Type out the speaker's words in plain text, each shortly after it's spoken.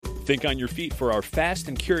Think on your feet for our Fast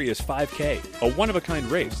and Curious 5K, a one-of-a-kind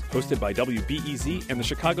race hosted by WBEZ and the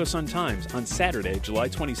Chicago Sun-Times on Saturday, July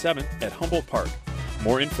 27th at Humboldt Park.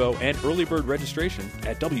 More info and early bird registration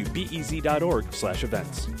at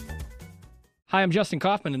wbez.org/events. Hi, I'm Justin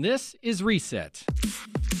Kaufman, and this is Reset.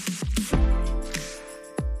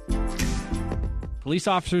 Police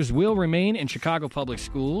officers will remain in Chicago public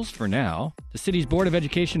schools for now. The city's Board of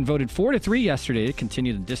Education voted 4-3 yesterday to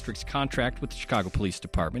continue the district's contract with the Chicago Police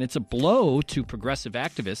Department. It's a blow to progressive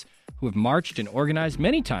activists who have marched and organized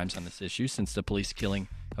many times on this issue since the police killing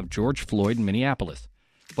of George Floyd in Minneapolis.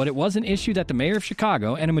 But it was an issue that the mayor of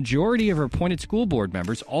Chicago and a majority of her appointed school board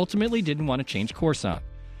members ultimately didn't want to change course on.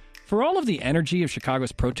 For all of the energy of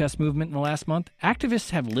Chicago's protest movement in the last month,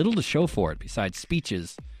 activists have little to show for it besides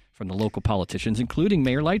speeches from the local politicians, including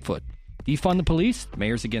Mayor Lightfoot. Defund the police,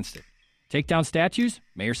 mayor's against it. Take down statues,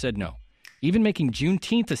 mayor said no. Even making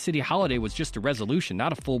Juneteenth a city holiday was just a resolution,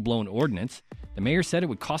 not a full-blown ordinance. The mayor said it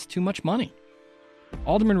would cost too much money.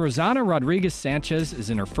 Alderman Rossana Rodriguez Sanchez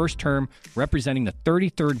is in her first term representing the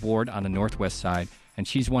 33rd Ward on the Northwest Side, and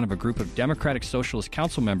she's one of a group of Democratic Socialist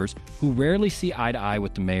council members who rarely see eye to eye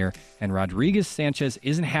with the mayor, and Rodriguez Sanchez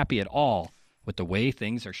isn't happy at all with the way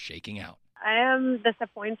things are shaking out. I am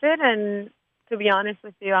disappointed, and to be honest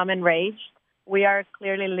with you, I'm enraged. We are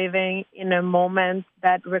clearly living in a moment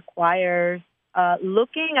that requires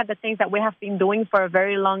looking at the things that we have been doing for a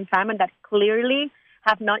very long time and that clearly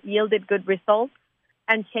have not yielded good results,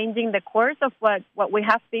 and changing the course of what we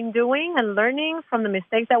have been doing and learning from the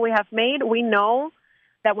mistakes that we have made. We know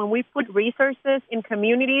that when we put resources in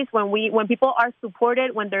communities, when people are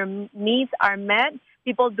supported, when their needs are met,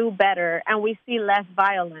 people do better, and we see less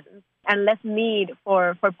violence and less need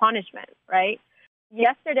for punishment, right?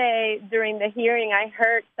 Yesterday, during the hearing, I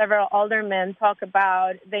heard several aldermen talk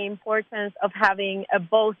about the importance of having a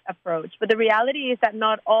both approach. But the reality is that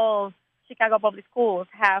not all Chicago public schools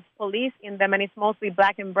have police in them, and it's mostly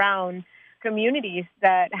black and brown communities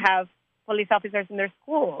that have police officers in their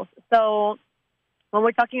schools. So when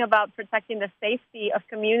we're talking about protecting the safety of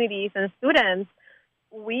communities and students,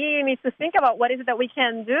 we need to think about what is it that we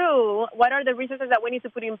can do, what are the resources that we need to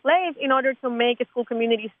put in place in order to make a school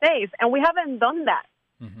community safe. And we haven't done that.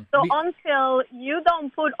 Mm-hmm. So until you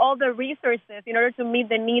don't put all the resources in order to meet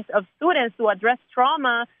the needs of students, to address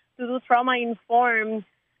trauma, to do trauma-informed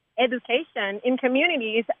education in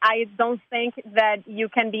communities, I don't think that you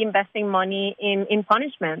can be investing money in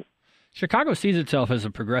punishment. Chicago sees itself as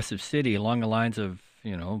a progressive city along the lines of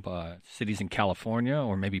cities in California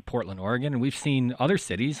or maybe Portland, Oregon. And we've seen other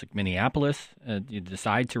cities like Minneapolis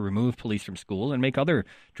decide to remove police from school and make other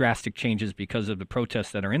drastic changes because of the protests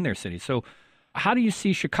that are in their city. So how do you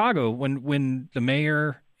see Chicago when the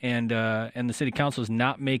mayor and the city council is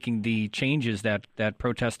not making the changes that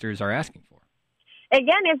protesters are asking for?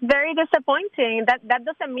 Again, it's very disappointing. That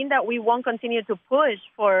doesn't mean that we won't continue to push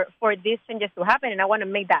for these changes to happen, and I want to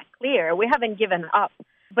make that clear. We haven't given up.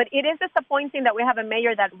 But it is disappointing that we have a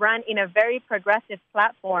mayor that ran in a very progressive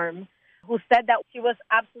platform who said that she was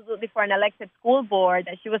absolutely for an elected school board,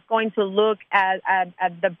 that she was going to look at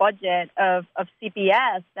the budget of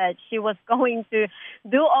CPS, that she was going to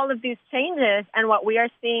do all of these changes. And what we are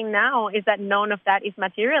seeing now is that none of that is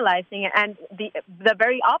materializing. And the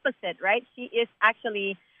very opposite, right? She is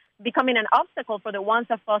actually becoming an obstacle for the ones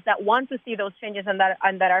of us that want to see those changes and that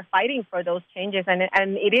are fighting for those changes. And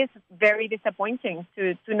it is very disappointing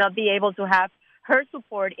to not be able to have her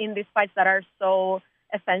support in these fights that are so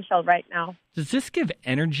essential right now. Does this give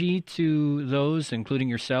energy to those, including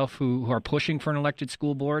yourself, who are pushing for an elected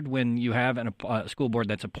school board when you have a school board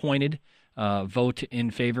that's appointed vote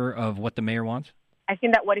in favor of what the mayor wants? I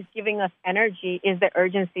think that what is giving us energy is the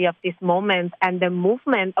urgency of this moment and the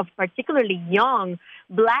movement of particularly young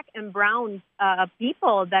black and brown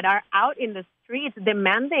people that are out in the streets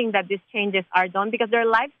demanding that these changes are done because their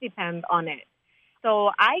lives depend on it.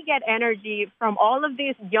 So I get energy from all of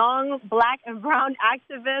these young black and brown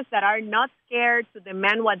activists that are not scared to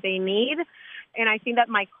demand what they need. And I think that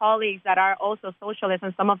my colleagues that are also socialists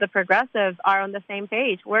and some of the progressives are on the same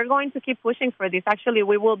page. We're going to keep pushing for this. Actually,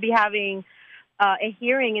 we will be having a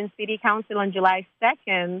hearing in City Council on July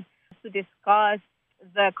 2nd to discuss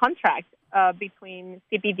the contract between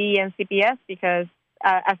CPD and CPS because,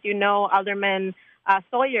 as you know, Alderman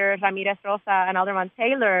Sawyer, Ramirez Rosa, and Alderman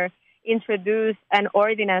Taylor introduced an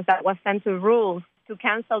ordinance that was sent to rules to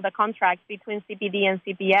cancel the contract between CPD and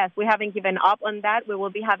CPS. We haven't given up on that. We will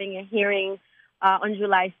be having a hearing on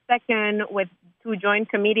July 2nd with two joint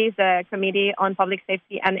committees, the Committee on Public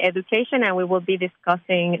Safety and Education, and we will be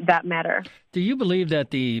discussing that matter. Do you believe that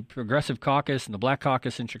the Progressive Caucus and the Black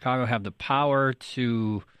Caucus in Chicago have the power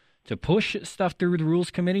to to push stuff through the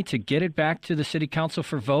Rules Committee to get it back to the City Council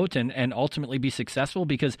for vote and ultimately be successful?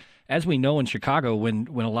 Because as we know in Chicago, when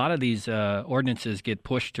a lot of these ordinances get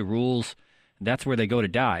pushed to rules, that's where they go to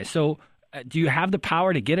die. So do you have the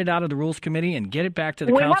power to get it out of the Rules Committee and get it back to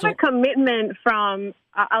the council? We have a commitment from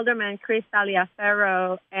Alderman Chris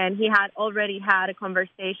Taliaferro, and he had already had a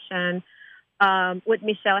conversation with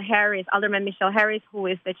Michelle Harris, Alderman Michelle Harris, who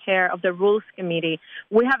is the chair of the Rules Committee.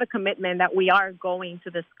 We have a commitment that we are going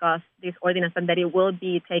to discuss this ordinance and that it will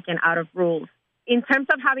be taken out of rules. In terms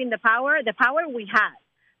of having the power we have.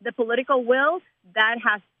 The political will, that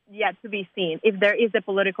has yet to be seen, if there is a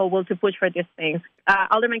political will to push for these things.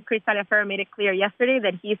 Alderman Chris Taliaferro made it clear yesterday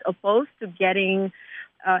that he's opposed to getting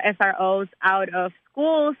SROs out of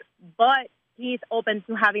schools, but he's open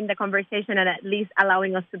to having the conversation and at least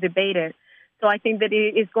allowing us to debate it. So I think that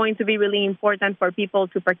it is going to be really important for people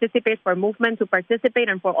to participate, for movement to participate,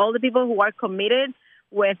 and for all the people who are committed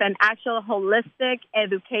with an actual holistic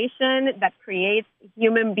education that creates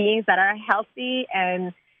human beings that are healthy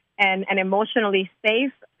and emotionally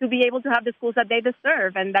safe to be able to have the schools that they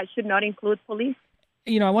deserve, and that should not include police.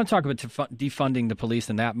 You know, I want to talk about defunding the police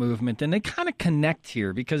and that movement, and they kind of connect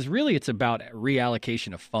here because really it's about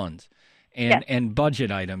reallocation of funds and budget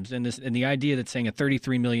items, and the idea that saying a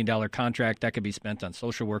 $33 million contract that could be spent on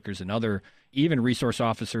social workers and other even resource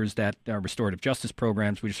officers that are restorative justice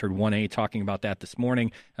programs. We just heard 1A talking about that this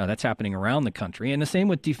morning. That's happening around the country, and the same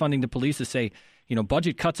with defunding the police to say, you know,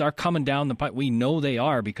 budget cuts are coming down the pipe. We know they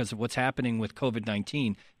are because of what's happening with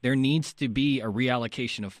COVID-19. There needs to be a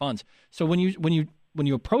reallocation of funds. So when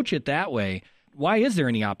you approach it that way, why is there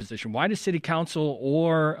any opposition? Why does City Council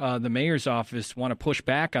or the mayor's office want to push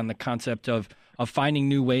back on the concept of finding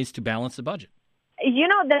new ways to balance the budget? You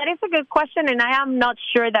know, that is a good question, and I am not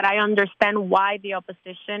sure that I understand why the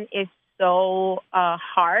opposition is so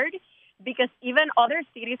hard, because even other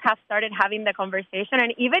cities have started having the conversation,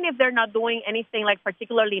 and even if they're not doing anything like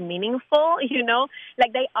particularly meaningful, you know,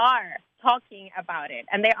 like they are talking about it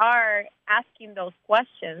and they are asking those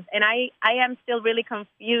questions. And I am still really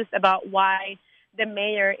confused about why the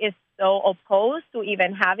mayor is so opposed to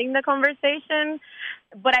even having the conversation.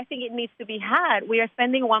 But I think it needs to be had. We are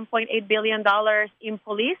spending $1.8 billion in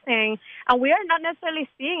policing, and we are not necessarily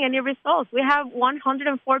seeing any results. We have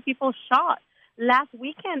 104 people shot last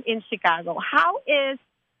weekend in Chicago. How is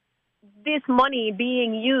this money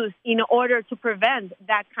being used in order to prevent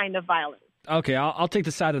that kind of violence? Okay, I'll take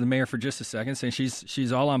the side of the mayor for just a second, saying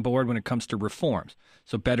she's all on board when it comes to reforms.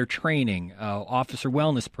 So better training, officer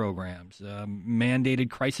wellness programs, mandated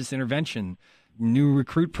crisis intervention, new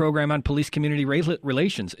recruit program on police community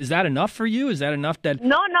relations. Is that enough for you? Is that enough that...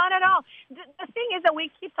 No, not at all. The thing is that we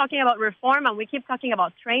keep talking about reform and we keep talking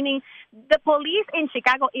about training. The police in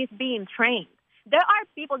Chicago is being trained. There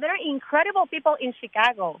are incredible people in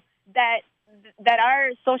Chicago that are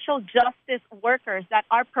social justice workers, that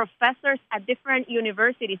are professors at different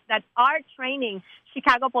universities, that are training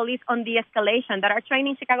Chicago police on de-escalation, that are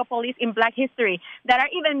training Chicago police in Black history, that are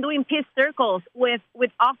even doing peace circles with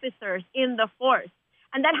officers in the force.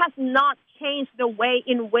 And that has not changed the way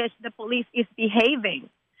in which the police is behaving.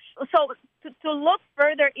 So to look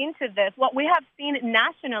further into this, what we have seen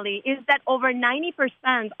nationally is that over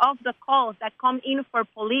 90% of the calls that come in for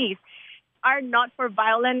police are not for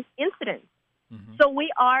violent incidents. Mm-hmm. So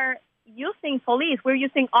we are using police. We're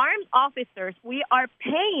using armed officers. We are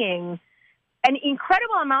paying an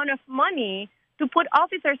incredible amount of money to put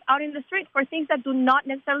officers out in the street for things that do not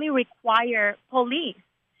necessarily require police.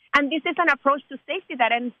 And this is an approach to safety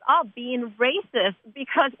that ends up being racist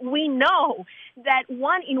because we know that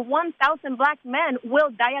 1 in 1,000 Black men will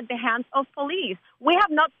die at the hands of police. We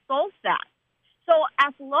have not solved that. So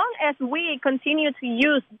as long as we continue to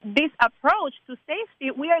use this approach to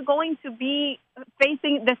safety, we are going to be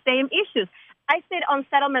facing the same issues. I sit on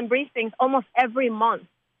settlement briefings almost every month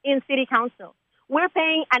in City Council. We're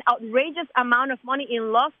paying an outrageous amount of money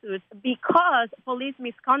in lawsuits because police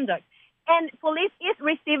misconduct. And police is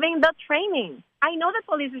receiving the training. I know that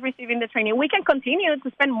police is receiving the training. We can continue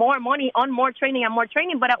to spend more money on more training,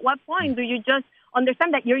 but at what point do you just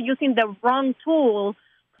understand that you're using the wrong tool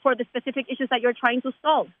for the specific issues that you're trying to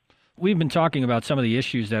solve? We've been talking about some of the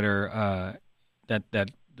issues that are that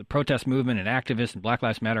the protest movement and activists and Black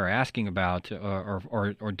Lives Matter are asking about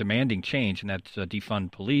or demanding change, and that's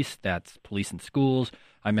defund police, that's police in schools.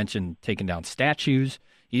 I mentioned taking down statues,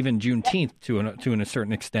 even Juneteenth to a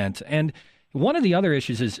certain extent. And one of the other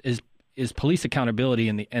issues is police accountability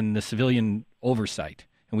and the civilian oversight.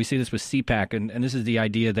 And we see this with CPAC, and this is the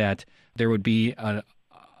idea that there would be a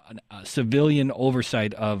civilian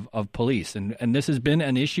oversight of police. And this has been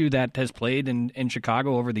an issue that has played in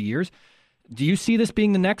Chicago over the years. Do you see this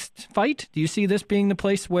being the next fight? Do you see this being the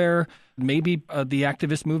place where maybe the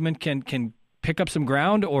activist movement can pick up some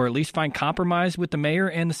ground or at least find compromise with the mayor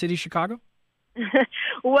and the city of Chicago?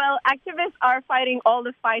 Well, activists are fighting all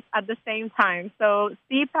the fights at the same time. So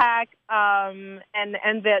CPAC and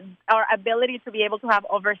our ability to be able to have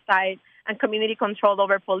oversight and community control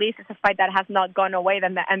over police is a fight that has not gone away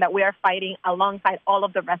and that we are fighting alongside all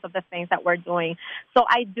of the rest of the things that we're doing. So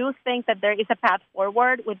I do think that there is a path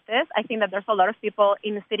forward with this. I think that there's a lot of people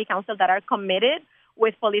in the city council that are committed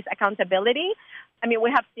with police accountability. I mean,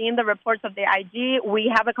 we have seen the reports of the IG.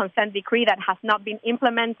 We have a consent decree that has not been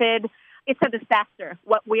implemented. It's a disaster,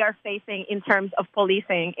 what we are facing in terms of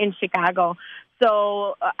policing in Chicago.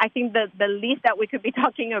 So I think the least that we could be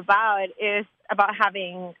talking about is about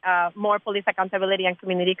having more police accountability and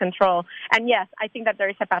community control. And yes, I think that there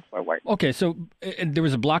is a path forward. Okay, so there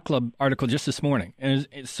was a Block Club article just this morning, and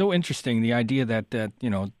it's so interesting, the idea that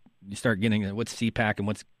you start getting what's CPAC and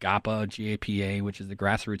what's GAPA, GAPA, which is the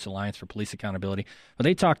Grassroots Alliance for Police Accountability. Well,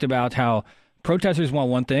 they talked about how protesters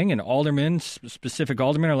want one thing, and aldermen, specific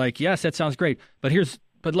aldermen, are like, yes, that sounds great, but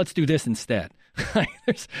let's do this instead.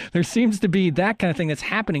 There seems to be that kind of thing that's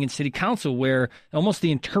happening in city council, where almost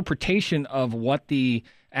the interpretation of what the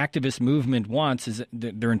activist movement wants is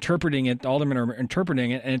they're interpreting it, the aldermen are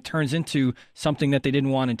interpreting it, and it turns into something that they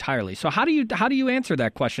didn't want entirely. So how do you answer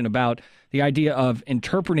that question about the idea of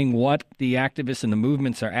interpreting what the activists and the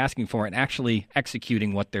movements are asking for and actually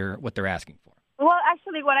executing what they're asking for? Well,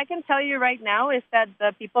 actually, what I can tell you right now is that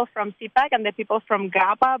the people from CPAC and the people from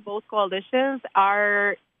GAPA, both coalitions,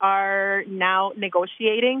 are now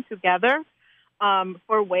negotiating together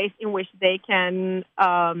for ways in which they can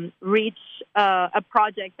reach a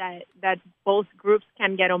project that both groups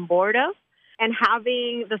can get on board of. And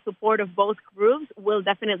having the support of both groups will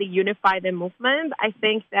definitely unify the movement. I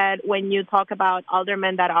think that when you talk about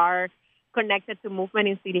aldermen that are connected to movement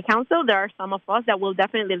in city council, there are some of us that will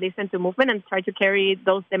definitely listen to movement and try to carry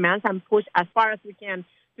those demands and push as far as we can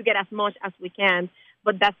to get as much as we can.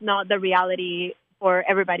 But that's not the reality for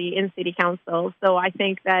everybody in city council. So I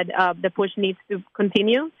think that the push needs to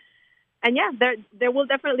continue. And yeah, there will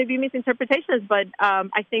definitely be misinterpretations, but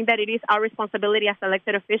I think that it is our responsibility as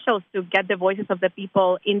elected officials to get the voices of the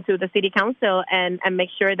people into the city council and make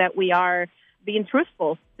sure that we are being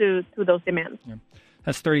truthful to those demands. Yeah.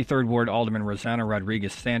 That's 33rd Ward Alderman Rossana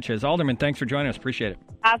Rodriguez Sanchez. Alderman, thanks for joining us. Appreciate it.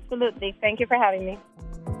 Absolutely. Thank you for having me.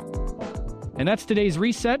 And that's today's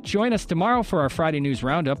Reset. Join us tomorrow for our Friday News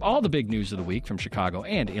Roundup, all the big news of the week from Chicago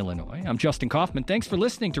and Illinois. I'm Justin Kaufman. Thanks for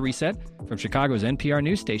listening to Reset from Chicago's NPR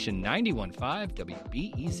news station 91.5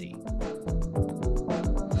 WBEZ.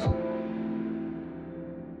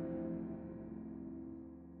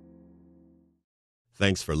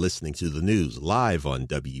 Thanks for listening to the news live on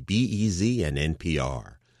WBEZ and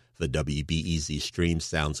NPR. The WBEZ stream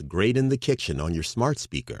sounds great in the kitchen on your smart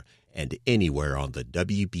speaker and anywhere on the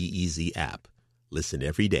WBEZ app. Listen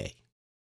every day.